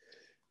 "What?"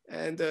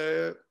 And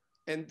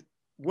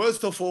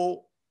worst of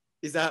all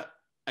is that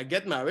I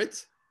get married.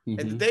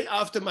 And the day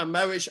after my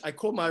marriage, I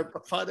call my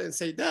father and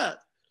say, "Dad,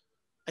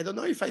 I don't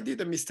know if I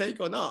did a mistake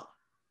or not."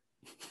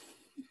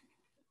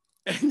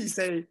 And he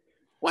say,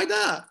 "Why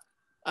that?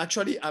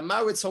 Actually, I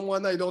married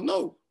someone I don't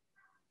know.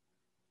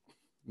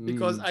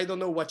 Because I don't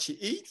know what she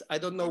eats. I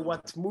don't know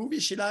what movie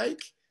she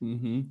like.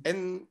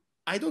 And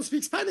I don't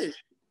speak Spanish.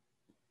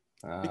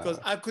 Because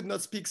I could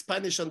not speak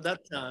Spanish on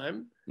that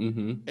time.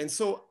 And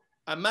so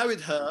I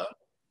married her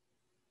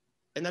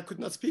and I could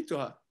not speak to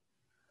her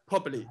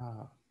properly."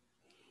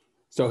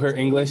 So her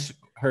English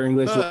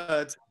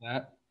But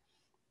that?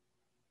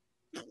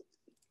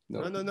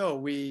 No.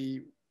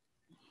 We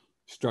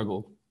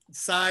struggled.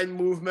 Sign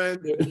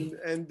movement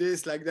and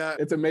this like that.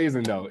 It's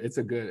amazing though. It's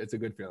a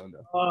good feeling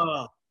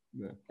though.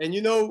 Yeah. And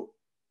you know,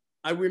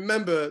 I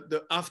remember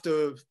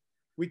after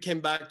we came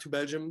back to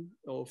Belgium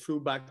or flew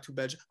back to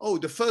Belgium. Oh,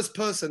 the first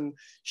person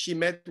she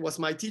met was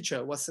my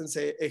teacher, was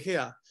Sensei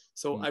Junior.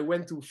 So I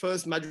went to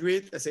first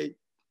Madrid. I say,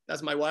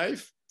 "That's my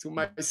wife," to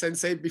my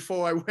sensei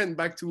before I went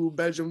back to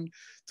Belgium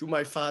to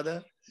my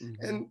father.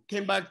 And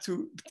came back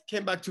to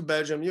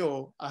Belgium. You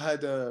know, I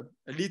had a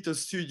little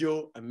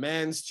studio, a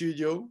man's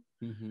studio,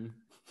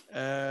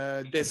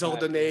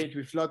 disorganized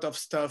with a lot of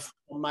stuff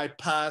from my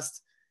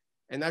past.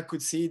 And I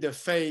could see the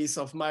face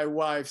of my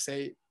wife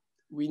say,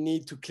 "We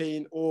need to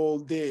clean all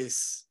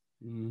this."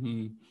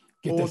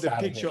 All the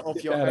picture of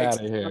your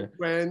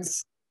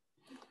ex-girlfriends.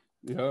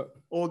 Yep.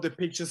 All the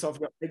pictures of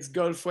your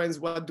ex-girlfriends.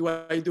 What do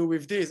I do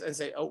with this? And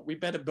say, "Oh, we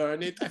better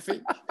burn it, I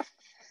think."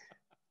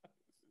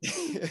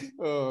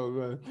 Oh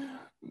man,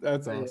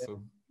 that's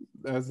awesome.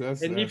 That's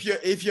and if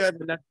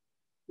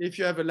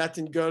you have a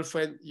Latin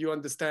girlfriend, you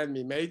understand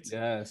me, mate.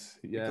 Yes.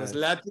 Because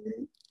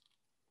Latin,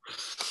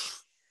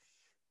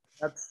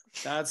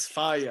 that's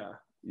fire.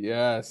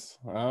 Yes.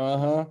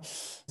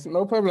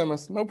 No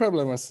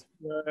problemas.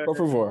 Por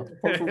favor.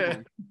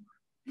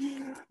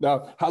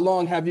 Now, how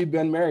long have you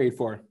been married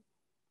for?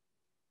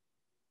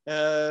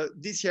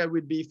 This year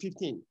would be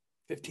 15.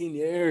 15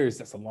 years.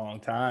 That's a long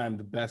time.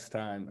 The best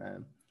time,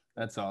 man.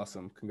 That's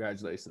awesome.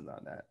 Congratulations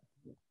on that.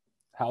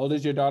 How old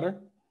is your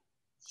daughter?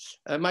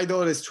 My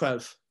daughter is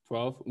 12.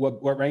 12?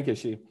 What rank is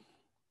she?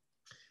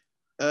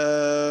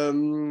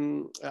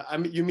 You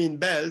mean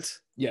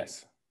belt?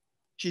 Yes.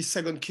 She's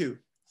 7th Q.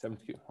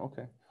 7th Q.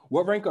 Okay.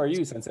 What rank are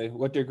you, Sensei?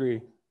 What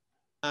degree?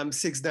 I'm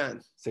 6th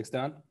Dan. 6th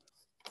Dan?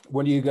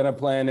 When are you going to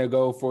plan to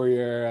go for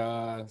your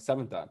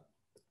 7th Dan?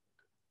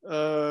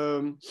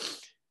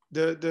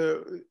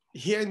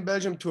 Here in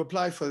Belgium, to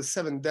apply for the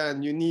 7th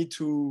Dan, you need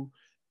to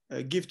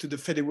give to the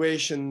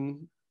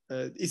federation.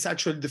 It's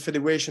actually the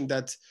federation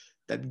that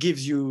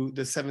gives you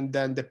the 7th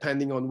Dan,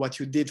 depending on what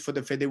you did for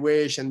the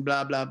federation,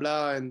 blah blah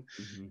blah,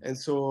 and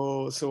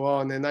so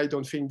on. And I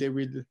don't think they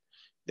will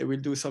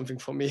do something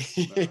for me.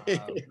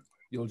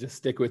 You'll just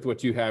stick with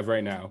what you have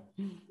right now.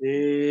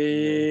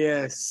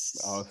 Yes.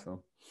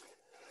 Awesome.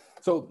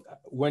 So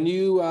when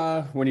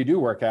you do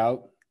work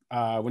out,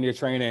 when you're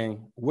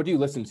training, what do you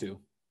listen to?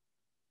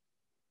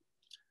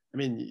 I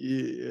mean,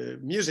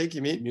 music,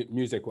 you mean?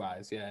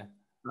 Music-wise, yeah.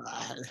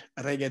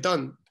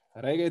 Reggaeton.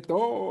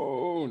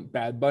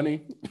 Bad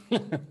Bunny.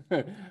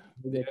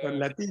 Reggaeton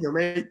Latino,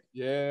 mate.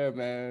 Yeah,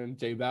 man.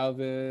 J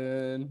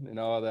Balvin and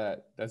all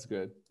that. That's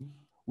good.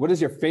 What is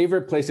your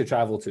favorite place to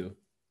travel to?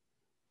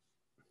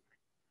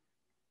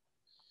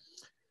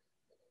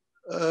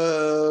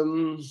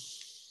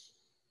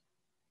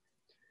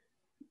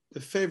 The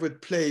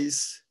favorite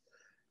place,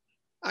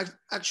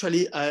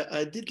 actually,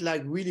 I did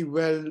like really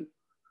well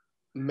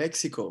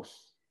Mexico,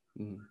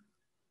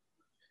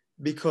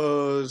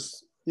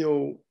 because you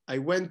know I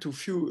went to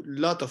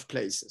lot of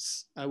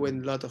places. And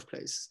a lot of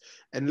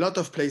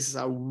places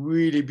are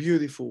really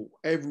beautiful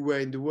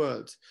everywhere in the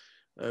world.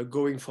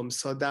 going from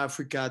South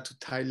Africa to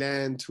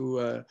Thailand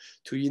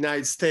to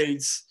United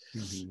States,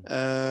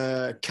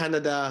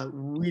 Canada,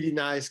 really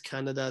nice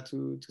Canada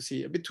to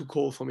see. A bit too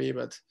cold for me,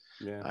 but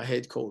yeah, I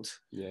hate cold.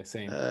 Yeah,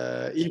 same.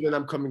 Even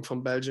I'm coming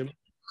from Belgium.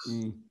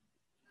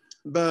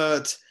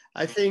 But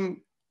I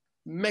think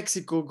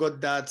Mexico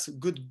got that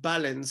good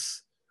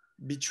balance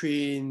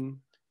between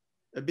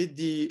a bit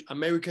the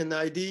American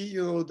idea,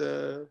 you know,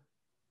 the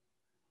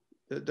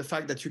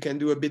fact that you can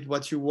do a bit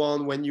what you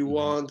want when you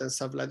want and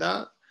stuff like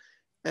that,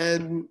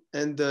 and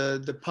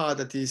the part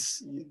that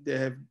is they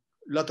have a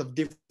lot of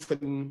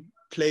different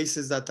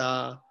places that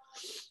are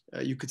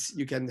you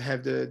can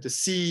have the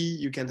sea,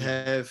 you can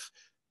have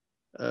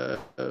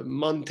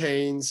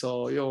mountains,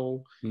 or you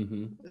know,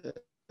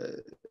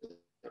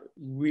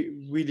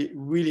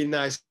 really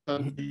nice.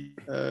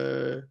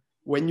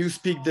 When you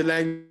speak the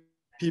language,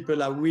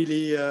 people are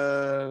really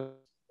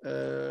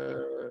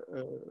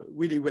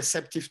really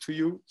receptive to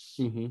you.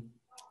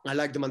 I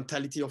like the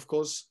mentality, of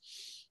course.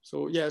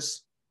 So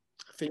yes,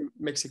 I think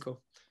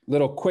Mexico.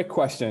 Little quick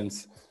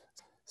questions.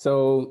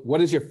 So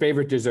what is your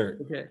favorite dessert?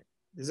 Okay,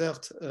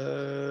 dessert.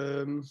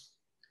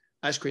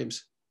 Ice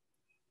creams.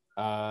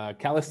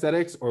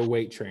 Calisthenics or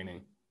weight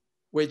training?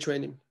 Weight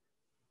training.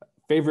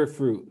 Favorite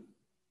fruit?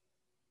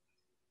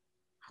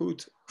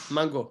 Fruit,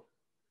 mango.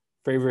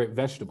 Favorite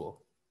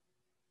vegetable?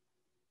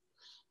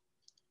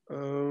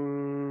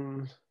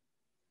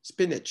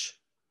 Spinach.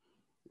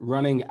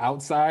 Running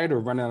outside or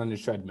running on the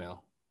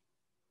treadmill?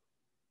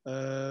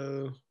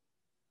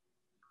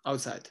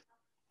 Outside.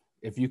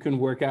 If you can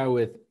work out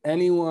with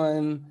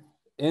anyone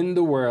in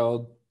the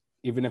world,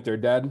 even if they're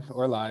dead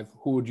or alive,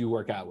 who would you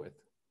work out with?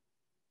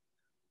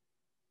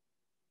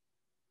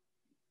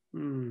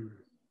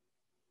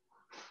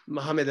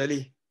 Muhammad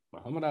Ali.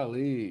 Muhammad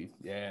Ali.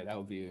 Yeah, that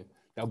would be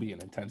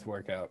an intense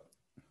workout.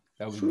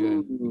 That would be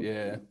good.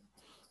 Yeah,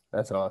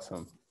 that's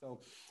awesome. So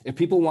if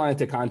people wanted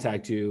to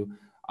contact you,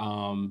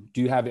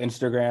 do you have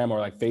Instagram or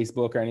like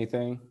Facebook or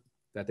anything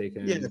that they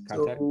can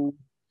contact? So,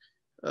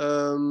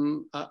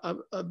 I'm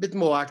a bit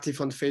more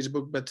active on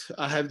Facebook, but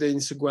I have the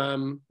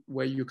Instagram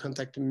where you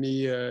contact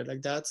me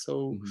like that.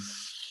 So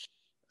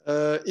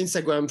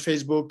Instagram,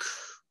 Facebook.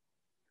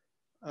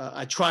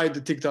 I tried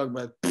the TikTok,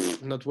 but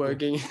not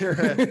working.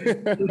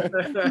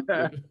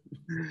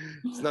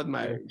 It's not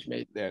my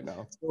mate. Yeah,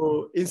 no.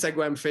 So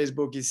Instagram,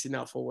 Facebook is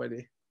enough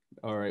already.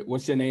 All right.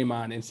 What's your name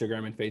on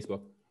Instagram and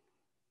Facebook?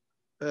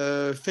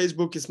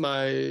 Facebook is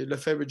my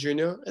Lefevre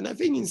Junior, and I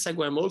think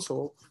Instagram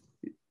also.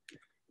 Is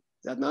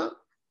that not?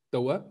 The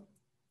what?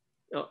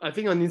 I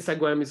think on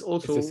Instagram is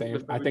also it's the same.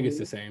 Lefevre I think Junior. it's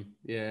the same.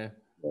 Yeah.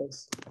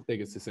 Yes. I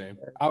think it's the same.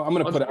 I'm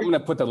gonna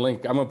put the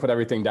link. I'm gonna put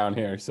everything down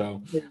here.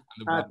 So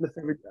at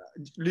Lefevre,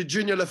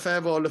 Junior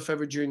Lefevre or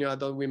Lefevre Junior, I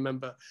don't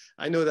remember.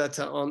 I know that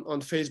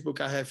on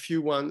Facebook I have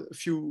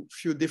few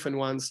different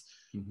ones.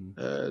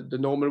 The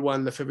normal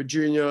one, Lefevre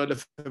Junior,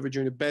 Lefevre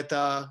Junior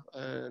Beta,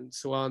 and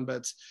so on.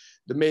 But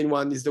the main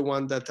one is the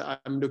one that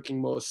I'm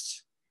looking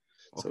most.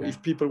 Okay. So if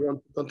people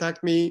want to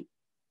contact me,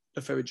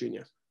 Lefevre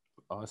Junior.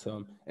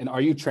 Awesome. And are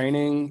you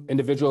training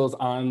individuals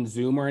on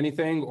Zoom or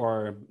anything,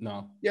 or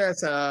no?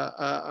 Yes,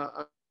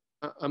 I'm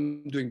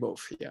doing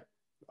both. Yeah.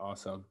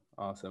 Awesome.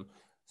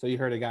 So you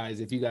heard it, guys.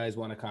 If you guys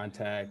want to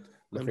contact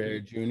Lefevre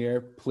Junior,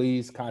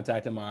 please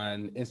contact him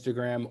on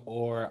Instagram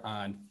or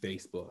on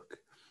Facebook.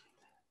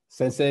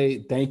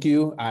 Sensei, thank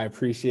you. I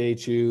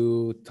appreciate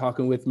you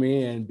talking with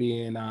me and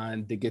being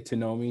on the Get to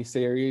Know Me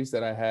series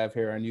that I have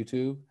here on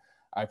YouTube.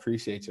 I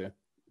appreciate you.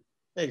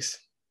 Thanks.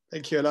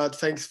 Thank you a lot.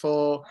 Thanks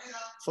for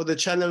the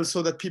channel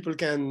so that people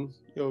can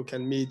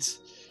meet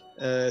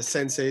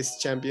senseis,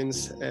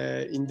 champions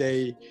in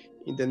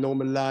their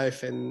normal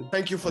life. And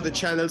thank you for the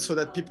channel so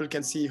that people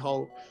can see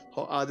how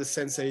are the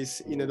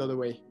senseis in another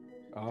way.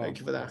 Thank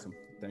you for that. Awesome.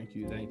 Thank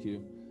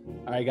you.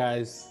 All right,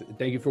 guys.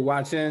 Thank you for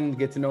watching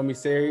Get to Know Me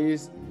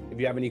series. If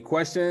you have any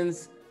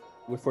questions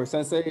for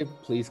Sensei,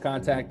 please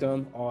contact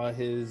him. All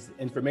his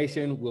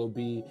information will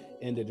be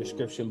in the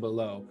description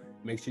below.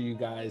 Make sure you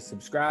guys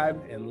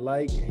subscribe and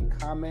like and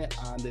comment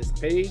on this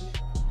page.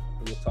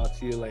 And we'll talk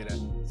to you later.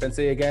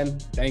 Sensei, again,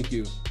 thank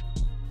you.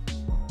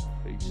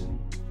 Peace.